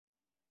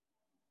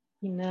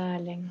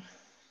Inhalen,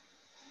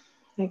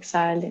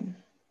 exhalen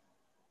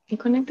y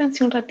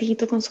conéctense un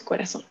ratito con su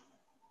corazón.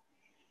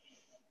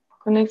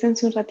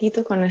 Conéctense un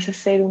ratito con ese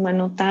ser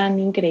humano tan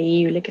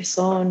increíble que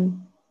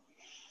son.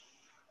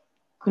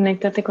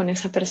 Conéctate con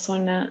esa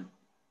persona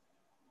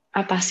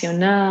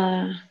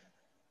apasionada,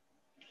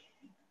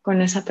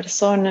 con esa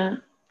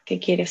persona que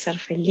quiere ser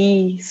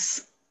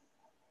feliz.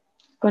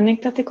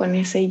 Conéctate con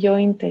ese yo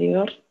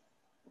interior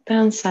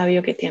tan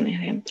sabio que tienes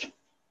dentro.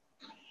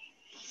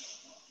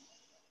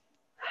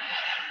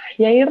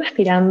 Y ahí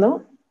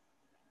respirando,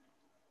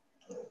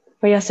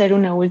 voy a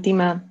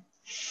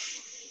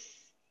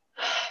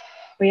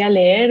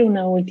leer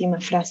una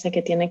última frase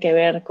que tiene que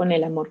ver con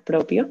el amor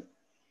propio.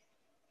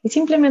 Y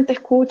simplemente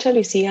escúchalo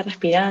y sigue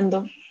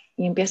respirando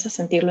y empieza a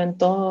sentirlo en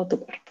todo tu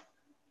cuerpo.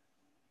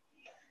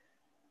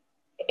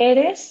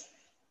 Eres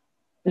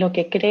lo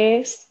que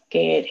crees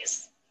que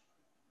eres.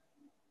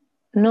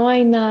 No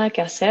hay nada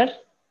que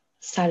hacer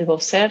salvo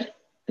ser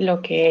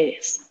lo que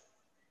eres.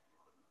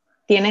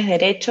 Tienes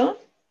derecho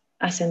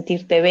a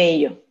sentirte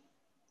bello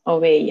o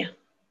bella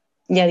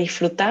y a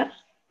disfrutar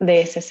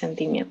de ese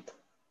sentimiento.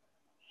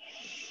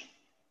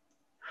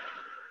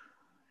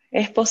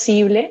 Es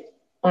posible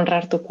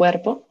honrar tu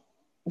cuerpo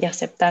y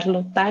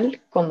aceptarlo tal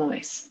como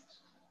es.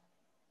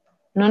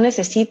 No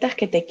necesitas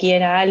que te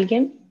quiera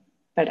alguien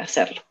para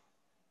hacerlo.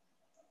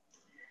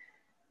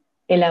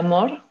 El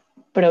amor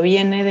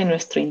proviene de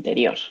nuestro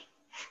interior.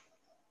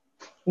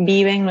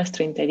 Vive en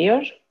nuestro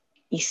interior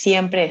y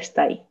siempre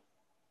está ahí.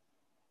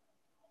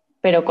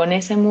 Pero con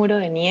ese muro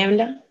de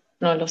niebla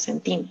no lo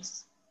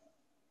sentimos.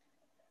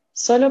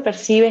 Solo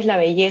percibes la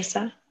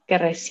belleza que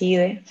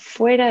reside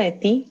fuera de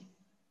ti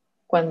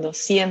cuando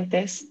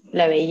sientes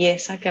la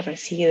belleza que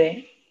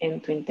reside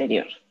en tu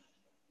interior.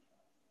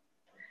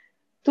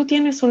 Tú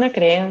tienes una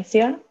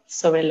creencia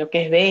sobre lo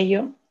que es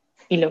bello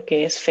y lo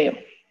que es feo.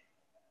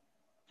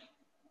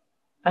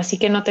 Así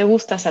que no te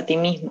gustas a ti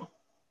mismo.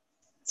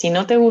 Si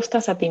no te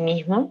gustas a ti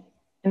mismo,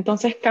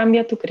 entonces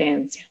cambia tu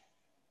creencia.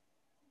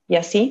 Y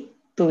así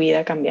tu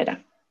vida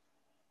cambiará.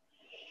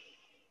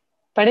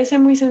 Parece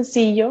muy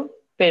sencillo,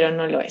 pero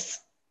no lo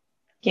es.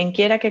 Quien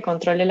quiera que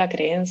controle la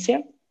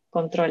creencia,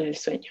 controla el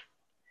sueño.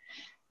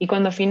 Y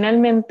cuando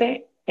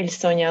finalmente el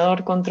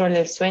soñador controla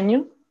el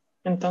sueño,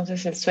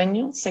 entonces el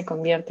sueño se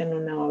convierte en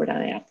una obra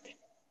de arte.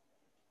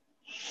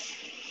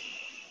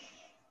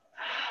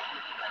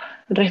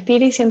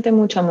 Respira y siente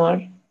mucho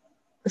amor.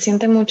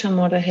 Siente mucho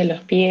amor desde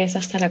los pies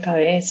hasta la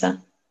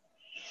cabeza.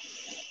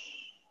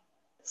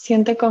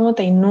 Siente cómo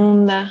te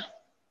inunda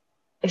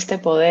este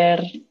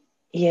poder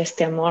y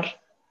este amor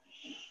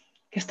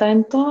que está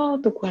en todo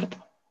tu cuerpo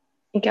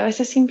y que a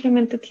veces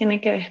simplemente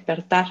tiene que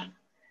despertar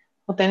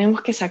o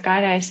tenemos que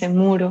sacar a ese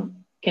muro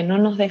que no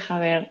nos deja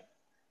ver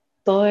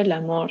todo el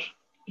amor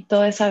y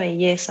toda esa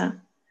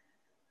belleza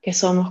que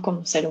somos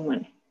como ser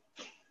humano.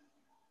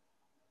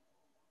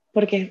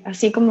 Porque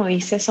así como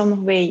dice,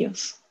 somos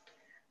bellos,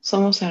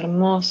 somos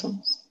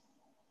hermosos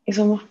y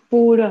somos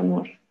puro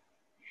amor.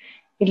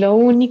 Y lo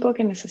único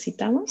que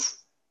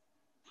necesitamos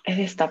es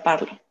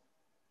destaparlo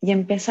y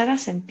empezar a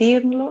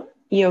sentirlo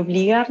y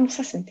obligarnos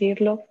a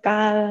sentirlo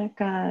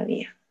cada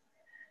día.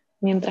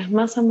 Mientras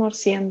más amor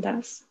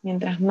sientas,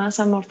 mientras más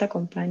amor te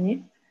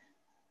acompañe,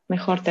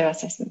 mejor te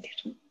vas a sentir.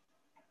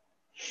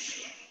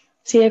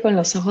 Sigue con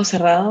los ojos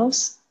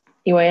cerrados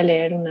y voy a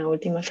leer una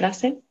última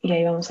frase y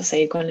ahí vamos a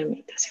seguir con la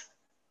meditación.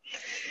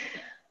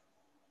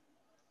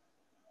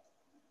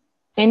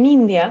 En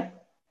India,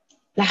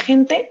 la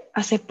gente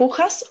hace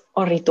pujas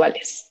o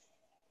rituales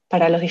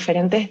para los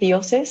diferentes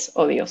dioses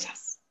o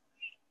diosas.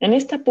 En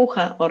esta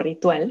puja o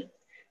ritual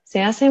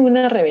se hace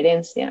una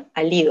reverencia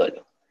al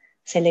ídolo.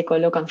 Se le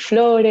colocan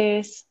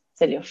flores,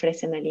 se le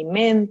ofrecen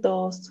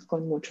alimentos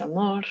con mucho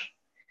amor.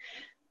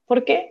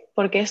 ¿Por qué?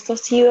 Porque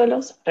estos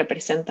ídolos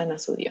representan a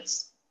su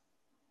dios.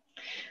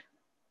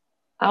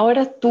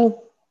 Ahora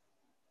tú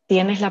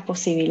tienes la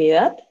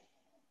posibilidad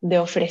de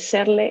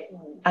ofrecerle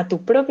a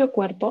tu propio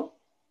cuerpo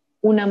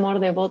un amor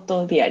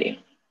devoto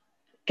diario.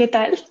 ¿Qué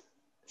tal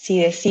si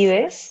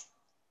decides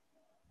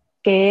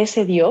que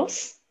ese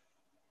Dios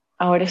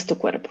ahora es tu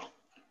cuerpo?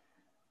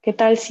 ¿Qué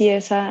tal si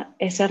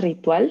ese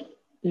ritual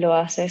lo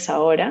haces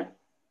ahora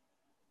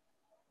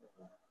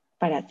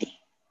para ti?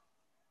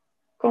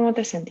 ¿Cómo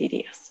te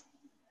sentirías?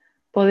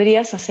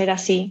 ¿Podrías hacer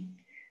así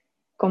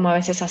como a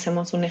veces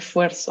hacemos un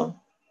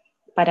esfuerzo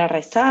para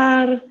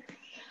rezar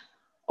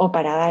o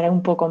para dar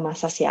un poco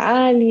más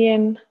hacia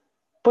alguien?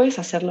 ¿Puedes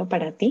hacerlo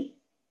para ti?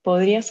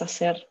 ¿Podrías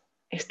hacer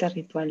este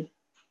ritual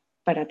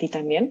para ti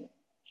también?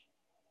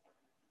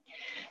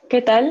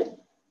 ¿Qué tal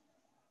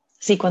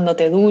si cuando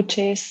te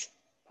duches,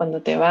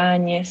 cuando te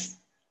bañes,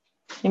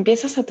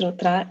 empiezas a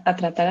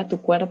tratar a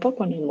tu cuerpo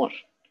con amor,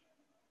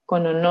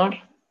 con honor,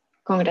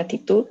 con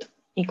gratitud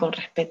y con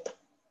respeto?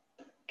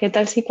 ¿Qué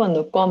tal si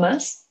cuando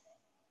comas,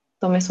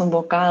 tomes un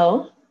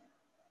bocado,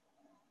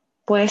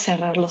 puedes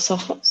cerrar los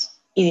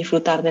ojos y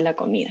disfrutar de la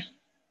comida?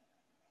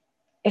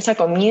 Esa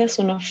comida es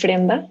una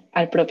ofrenda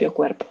al propio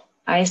cuerpo,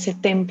 a ese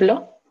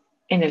templo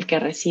en el que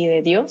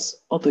reside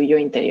Dios o tu yo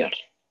interior.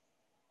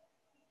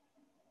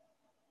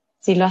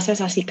 Si lo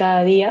haces así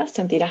cada día,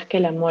 sentirás que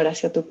el amor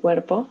hacia tu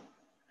cuerpo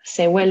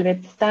se vuelve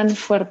tan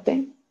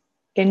fuerte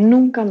que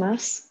nunca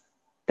más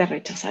te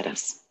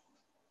rechazarás.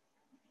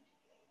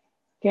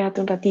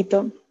 Quédate un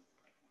ratito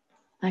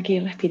aquí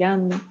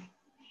respirando.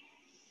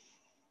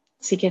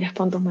 Si quieres,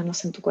 pon tus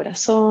manos en tu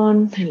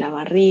corazón, en la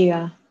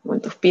barriga o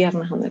en tus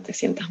piernas, donde te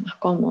sientas más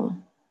cómodo.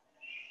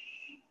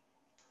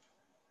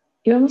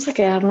 Y vamos a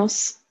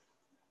quedarnos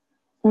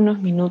unos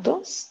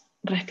minutos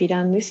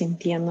respirando y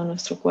sintiendo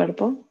nuestro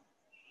cuerpo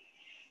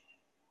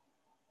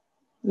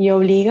y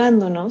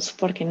obligándonos,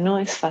 porque no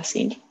es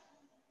fácil,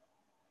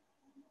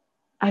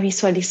 a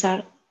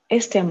visualizar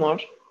este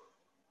amor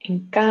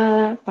en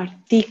cada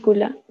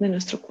partícula de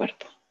nuestro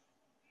cuerpo.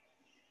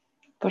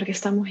 Porque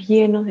estamos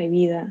llenos de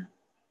vida,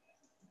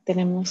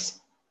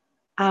 tenemos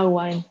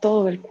agua en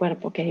todo el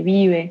cuerpo que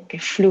vive, que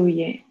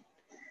fluye,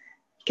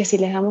 que si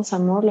les damos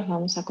amor los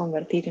vamos a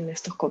convertir en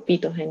estos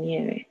copitos de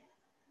nieve,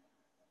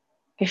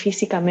 que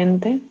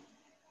físicamente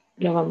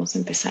lo vamos a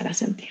empezar a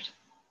sentir.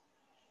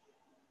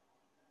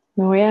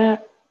 Me voy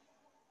a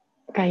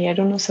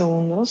callar unos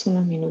segundos,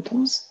 unos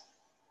minutos,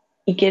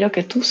 y quiero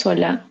que tú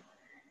sola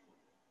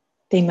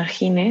te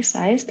imagines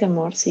a este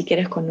amor, si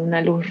quieres con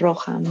una luz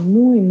roja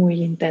muy,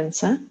 muy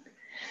intensa.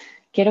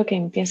 Quiero que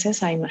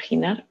empieces a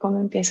imaginar cómo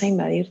empieza a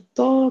invadir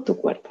todo tu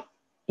cuerpo.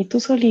 Y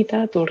tú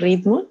solita, a tu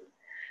ritmo,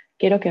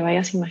 quiero que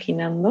vayas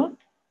imaginando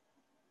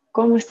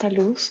cómo esta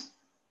luz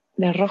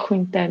de rojo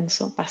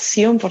intenso,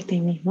 pasión por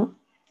ti mismo,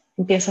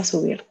 empieza a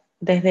subir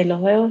desde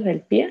los dedos del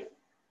pie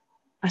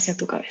hacia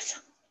tu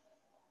cabeza.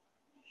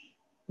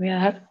 Voy a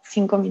dar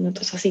 5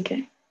 minutos, así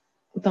que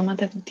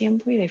tómate tu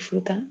tiempo y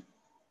disfruta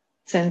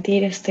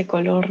sentir este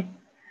color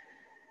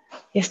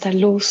y esta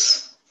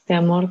luz de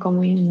amor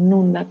como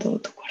inunda todo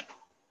tu cuerpo.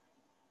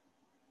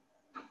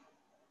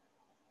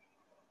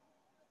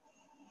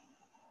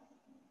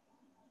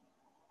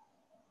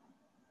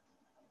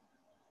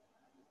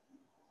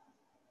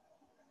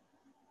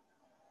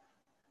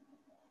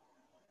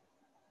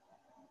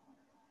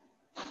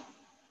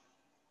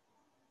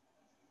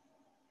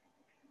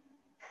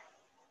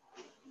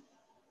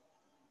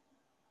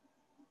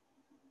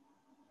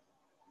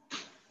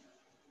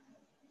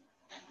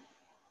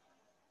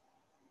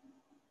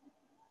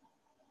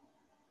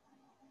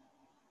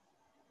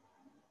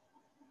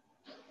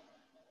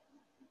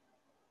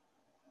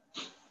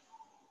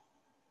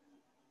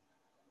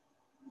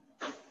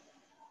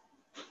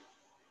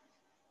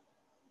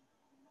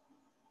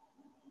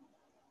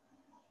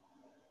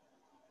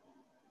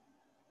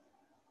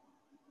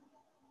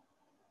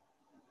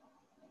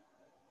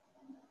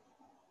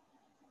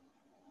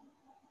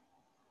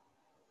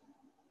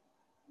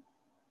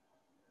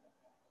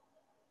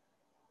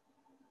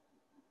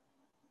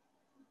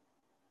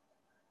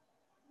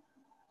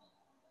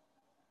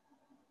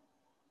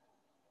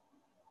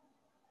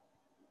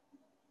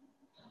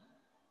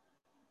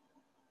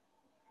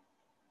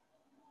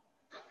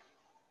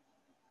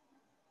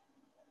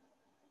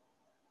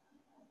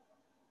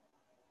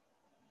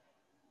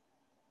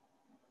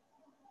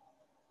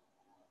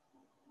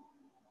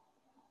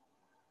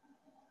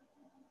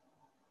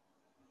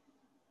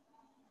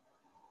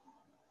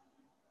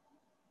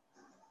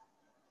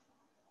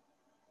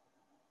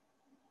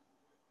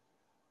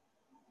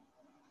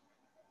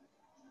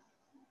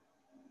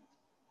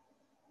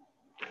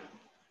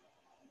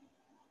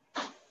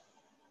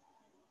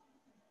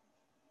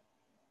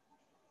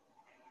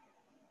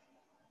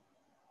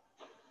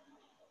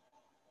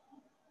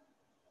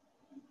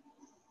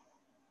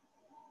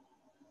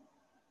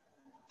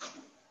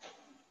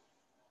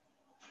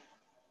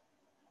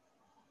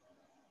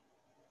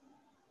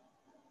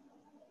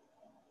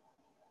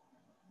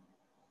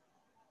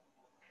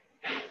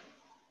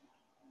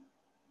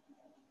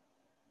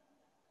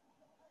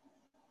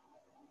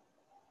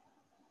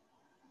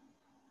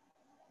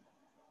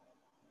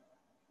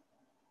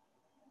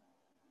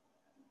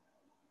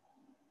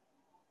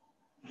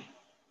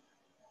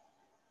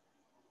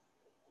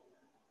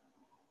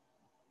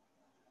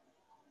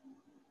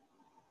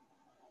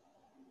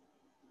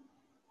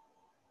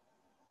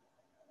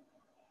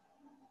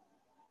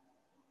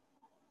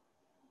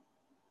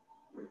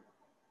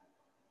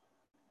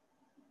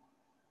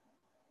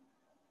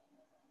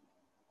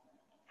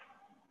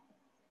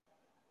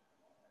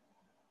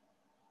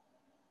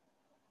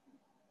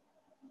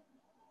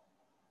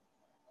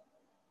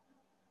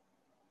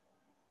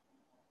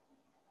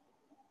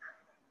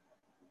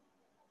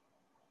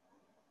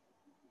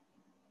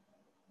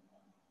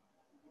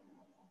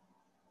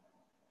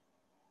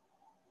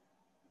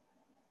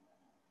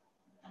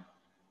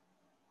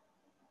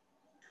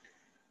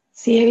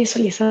 Sigue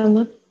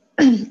visualizando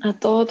a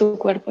todo tu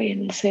cuerpo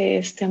llenarse de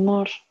este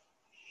amor,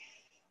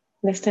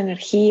 de esta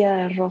energía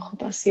de rojo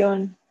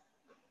pasión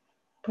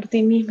por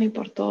ti mismo y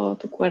por todo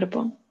tu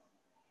cuerpo.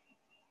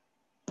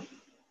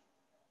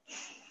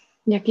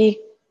 Y aquí,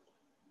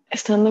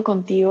 estando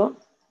contigo,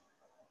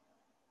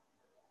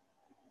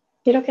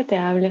 quiero que te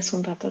hables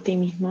un rato a ti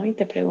mismo y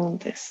te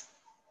preguntes,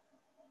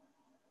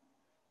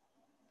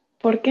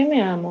 ¿por qué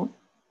me amo?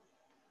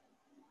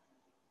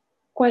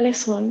 ¿Cuáles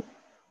son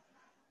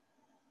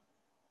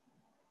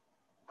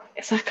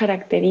esas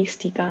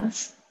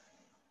características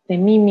de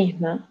mí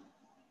misma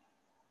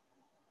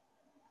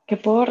que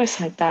puedo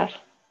resaltar,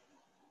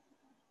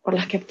 por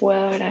las que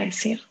puedo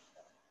agradecer.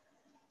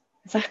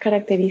 Esas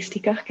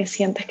características que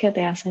sientes que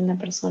te hacen la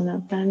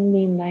persona tan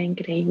linda e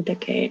increíble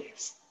que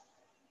eres.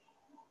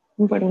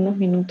 Y por unos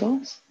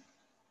minutos,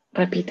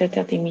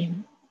 repítete a ti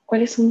mismo.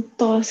 ¿Cuáles son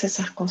todas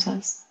esas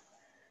cosas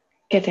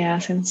que te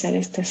hacen ser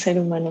este ser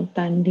humano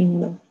tan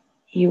lindo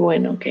y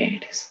bueno que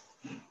eres?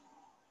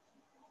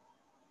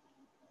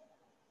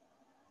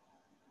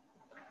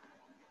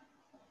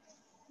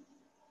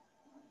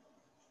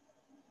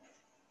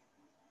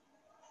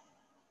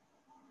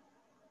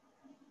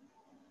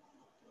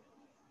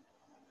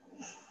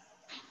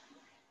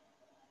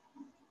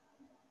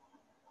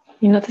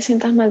 Y no te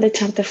sientas mal de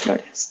echarte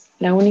flores.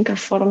 La única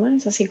forma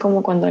es así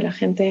como cuando hay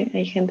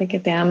gente que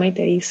te ama y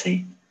te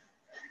dice,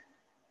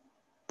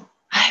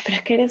 ay, pero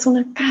es que eres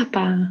una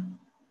capa,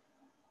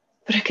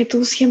 pero es que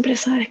tú siempre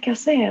sabes qué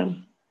hacer,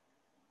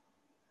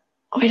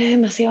 o eres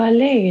demasiado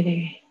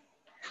alegre,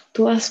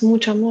 tú das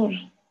mucho amor.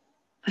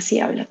 Así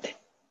háblate.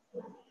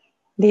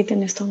 Dite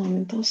en estos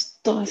momentos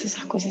todas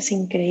esas cosas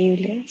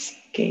increíbles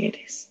que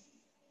eres.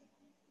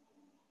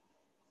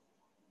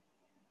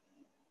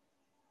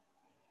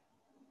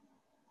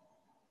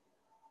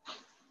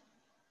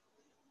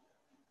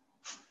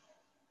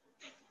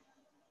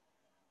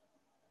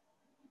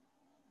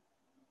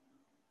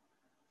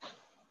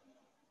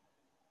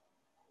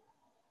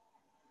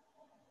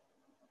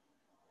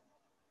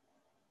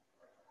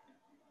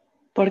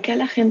 ¿Por qué a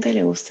la gente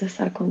le gusta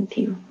estar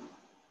contigo?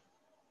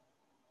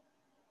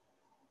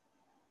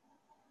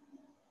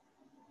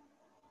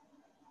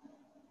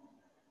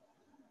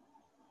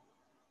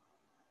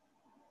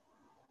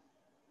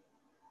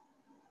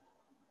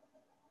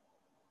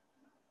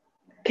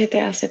 ¿Qué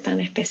te hace tan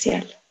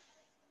especial?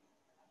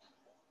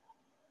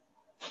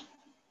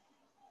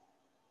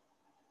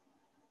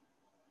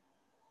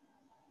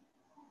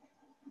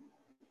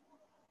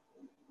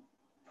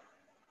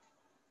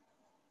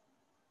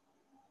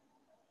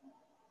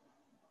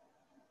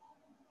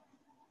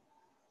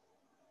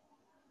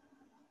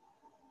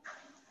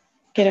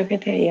 Quiero que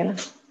te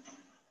digas,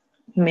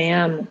 me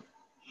amo.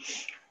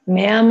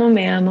 Me amo,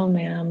 me amo,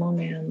 me amo,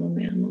 me amo,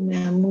 me amo, me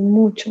amo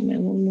mucho, me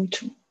amo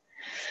mucho.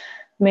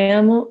 Me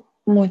amo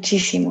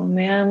muchísimo,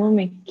 me amo,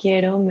 me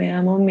quiero, me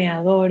amo, me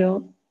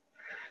adoro.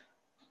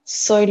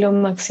 Soy lo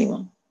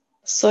máximo.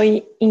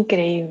 Soy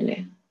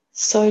increíble.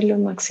 Soy lo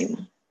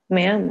máximo.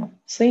 Me amo.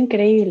 Soy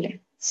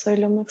increíble. Soy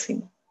lo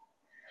máximo.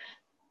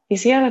 Y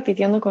siga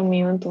repitiendo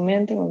conmigo en tu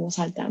mente con voz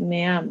alta.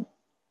 Me amo.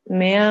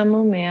 Me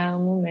amo, me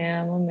amo, me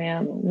amo, me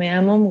amo. Me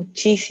amo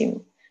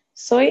muchísimo.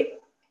 Soy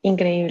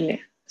increíble.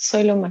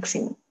 Soy lo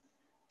máximo.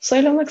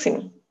 Soy lo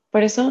máximo.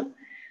 Por eso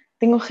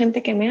tengo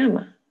gente que me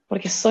ama,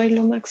 porque soy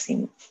lo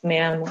máximo.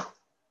 Me amo.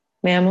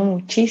 Me amo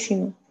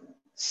muchísimo.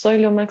 Soy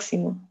lo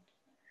máximo.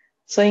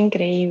 Soy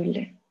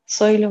increíble.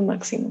 Soy lo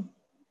máximo.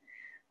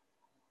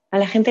 A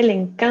la gente le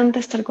encanta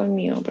estar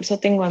conmigo, por eso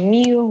tengo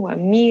amigos o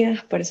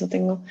amigas, por eso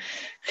tengo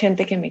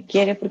gente que me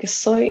quiere, porque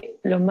soy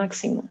lo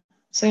máximo.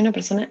 Soy una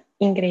persona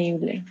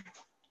increíble.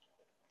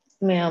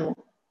 Me amo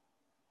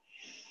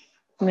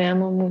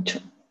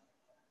mucho.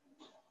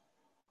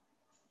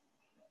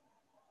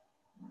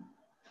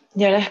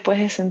 Y ahora después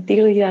de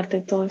sentir y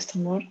darte todo este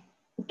amor,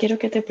 quiero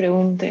que te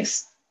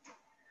preguntes,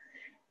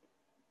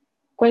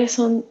 ¿cuáles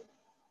son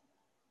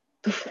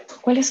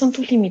 ¿cuáles son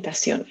tus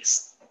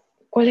limitaciones?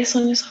 ¿Cuáles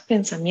son esos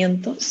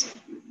pensamientos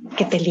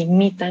que te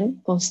limitan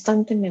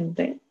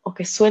constantemente o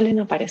que suelen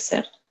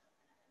aparecer?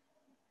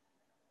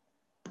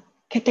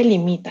 ¿Qué te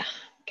limita?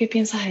 ¿Qué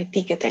piensas de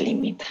ti que te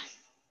limita?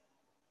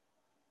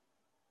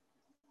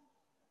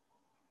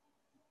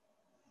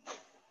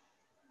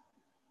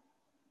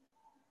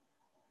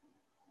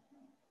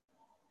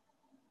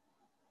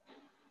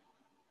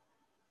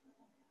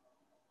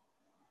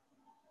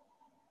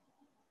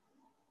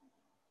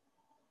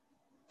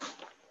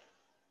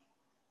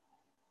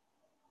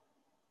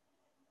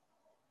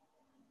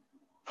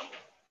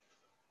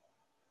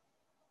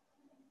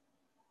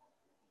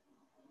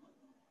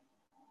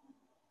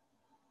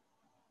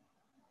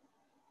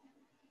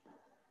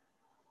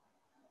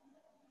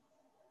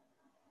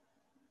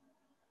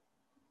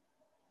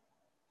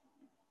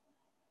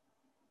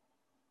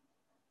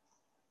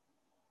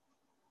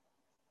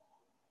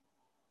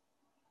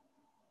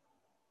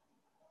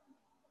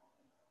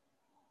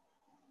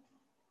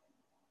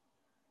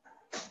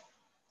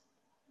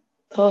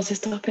 Todos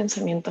estos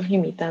pensamientos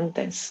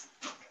limitantes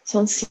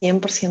son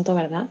 100%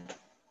 verdad.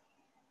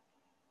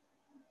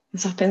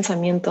 Esos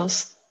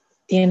pensamientos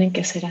tienen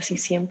que ser así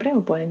siempre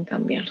o pueden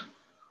cambiar.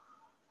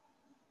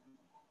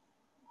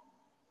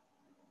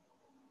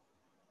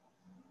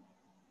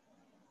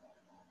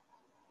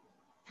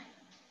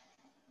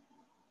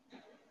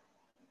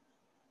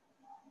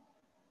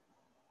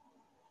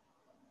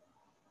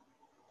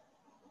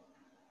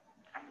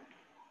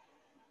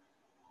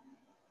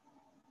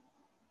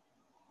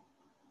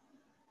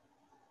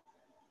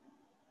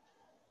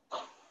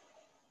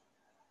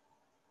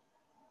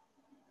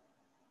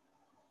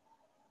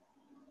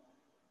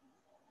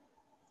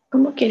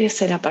 ¿Cómo quieres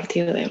ser a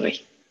partir de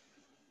hoy?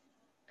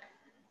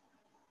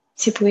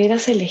 Si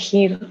pudieras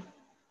elegir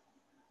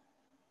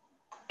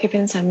qué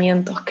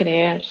pensamientos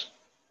creer,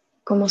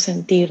 cómo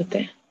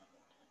sentirte,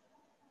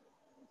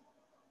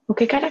 o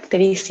qué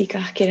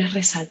características quieres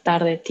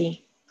resaltar de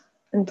ti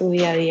en tu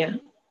día a día,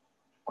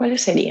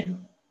 ¿cuáles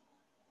serían?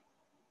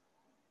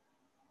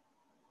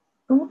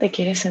 ¿Cómo te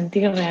quieres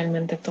sentir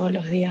realmente todos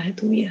los días de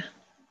tu vida?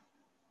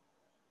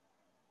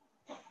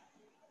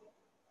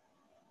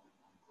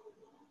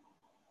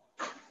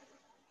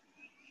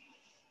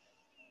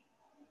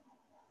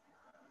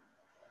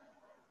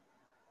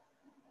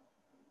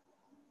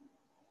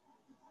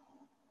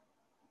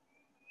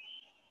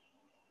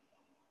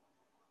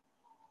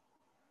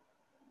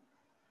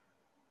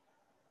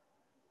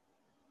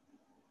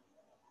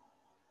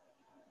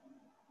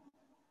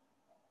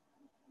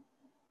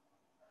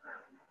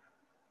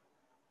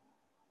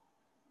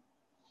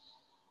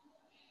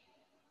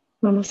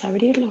 Vamos a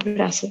abrir los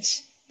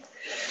brazos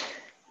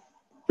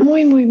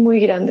muy, muy, muy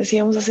grandes y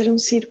vamos a hacer un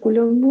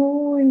círculo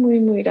muy, muy,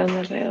 muy grande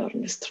alrededor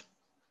nuestro.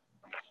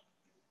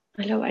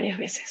 Hazlo varias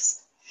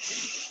veces.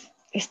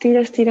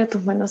 Estira, estira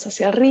tus manos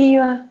hacia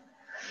arriba.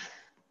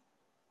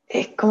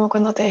 Es como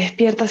cuando te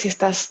despiertas y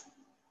estás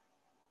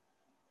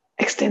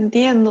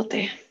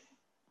extendiéndote.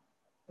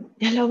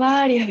 Y hazlo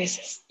varias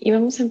veces. Y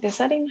vamos a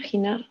empezar a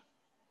imaginar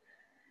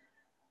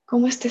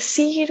cómo este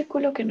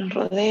círculo que nos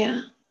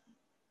rodea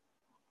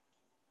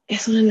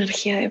es una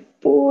energía de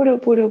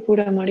puro, puro,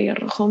 puro amarillo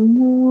rojo,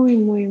 muy,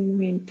 muy,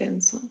 muy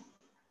intenso,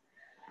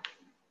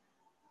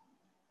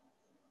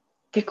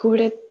 que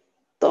cubre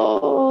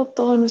todo,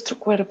 todo nuestro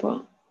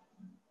cuerpo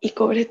y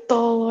cubre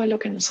todo a lo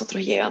que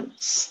nosotros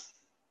llegamos.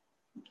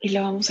 Y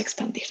lo vamos a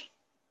expandir.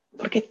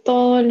 Porque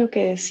todo lo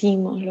que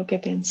decimos, lo que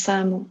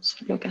pensamos,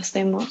 lo que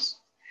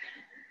hacemos,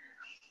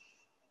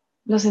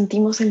 lo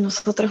sentimos en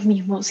nosotros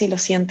mismos y lo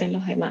sienten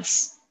los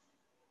demás.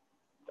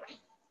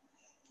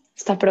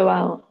 Está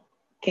probado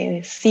que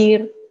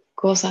decir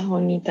cosas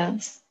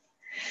bonitas,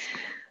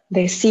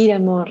 decir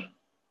amor,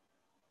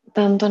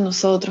 tanto a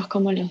nosotros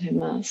como a los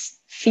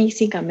demás,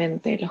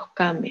 físicamente los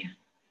cambia.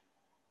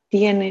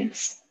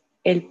 Tienes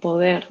el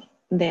poder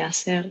de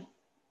hacer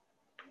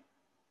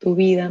tu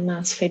vida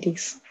más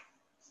feliz.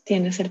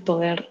 Tienes el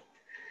poder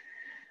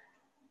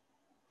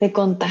de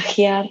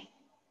contagiar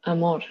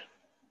amor.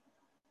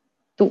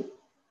 Tú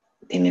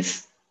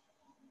tienes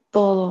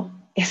todo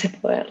ese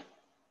poder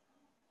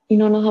y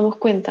no nos damos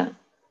cuenta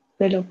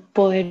de lo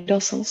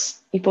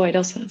poderosos y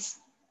poderosas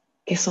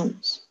que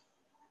somos.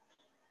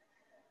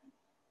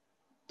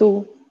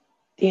 Tú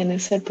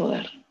tienes el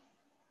poder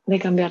de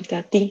cambiarte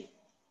a ti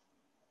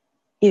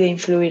y de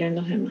influir en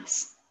los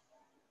demás.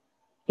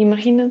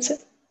 Imagínense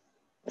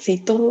si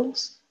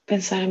todos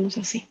pensáramos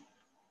así.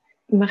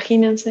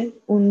 Imagínense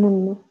un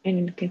mundo en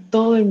el que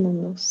todo el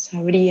mundo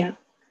sabría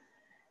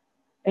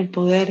el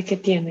poder que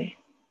tiene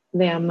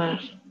de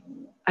amar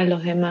a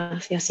los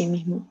demás y a sí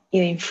mismo y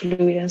de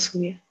influir en su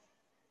vida.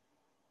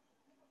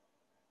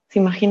 ¿Se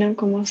imaginan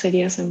cómo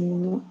sería ese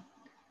mundo?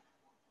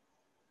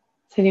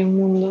 Sería un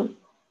mundo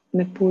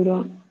de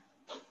puro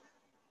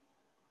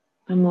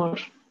amor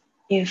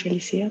y de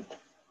felicidad,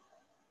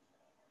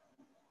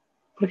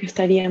 porque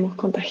estaríamos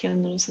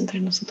contagiándonos entre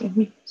nosotros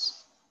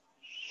mismos.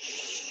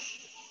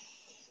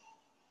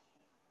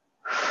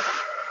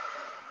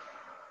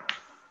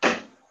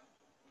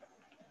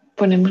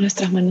 Ponemos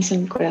nuestras manos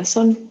en el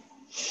corazón,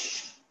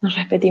 nos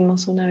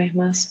repetimos una vez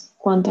más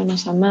cuánto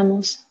nos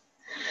amamos,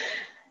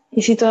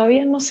 y si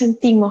todavía no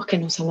sentimos que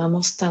nos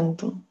amamos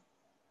tanto,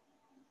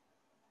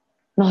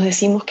 nos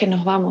decimos que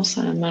nos vamos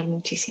a amar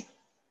muchísimo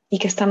y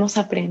que estamos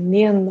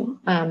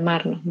aprendiendo a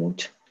amarnos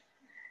mucho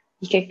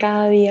y que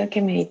cada día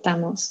que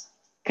meditamos,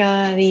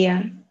 cada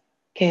día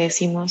que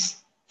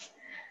decimos,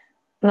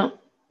 no,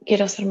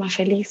 quiero ser más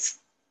feliz,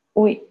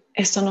 uy,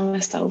 esto no me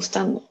está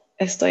gustando,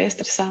 estoy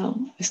estresado,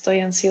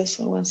 estoy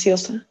ansioso o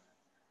ansiosa,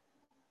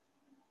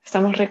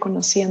 estamos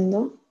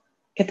reconociendo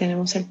que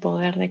tenemos el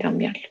poder de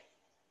cambiarlo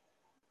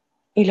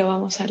y lo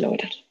vamos a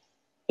lograr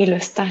y lo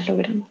estás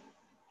logrando.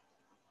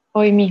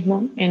 Hoy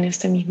mismo, en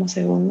este mismo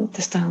segundo,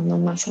 te está dando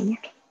más amor.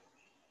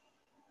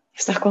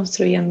 Estás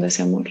construyendo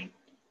ese amor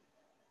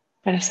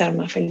para ser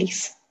más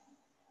feliz.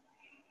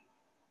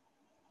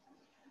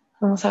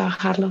 Vamos a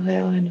bajar los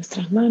dedos de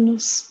nuestras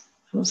manos,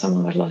 vamos a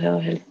mover los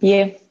dedos del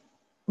pie.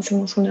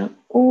 Hacemos una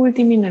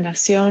última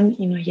inhalación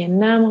y nos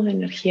llenamos de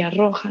energía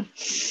roja.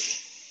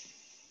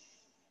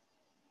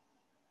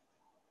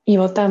 Y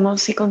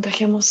botamos y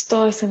contagiamos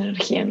toda esa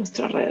energía a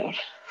nuestro alrededor.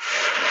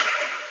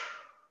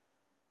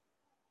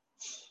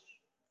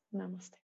 Namaste.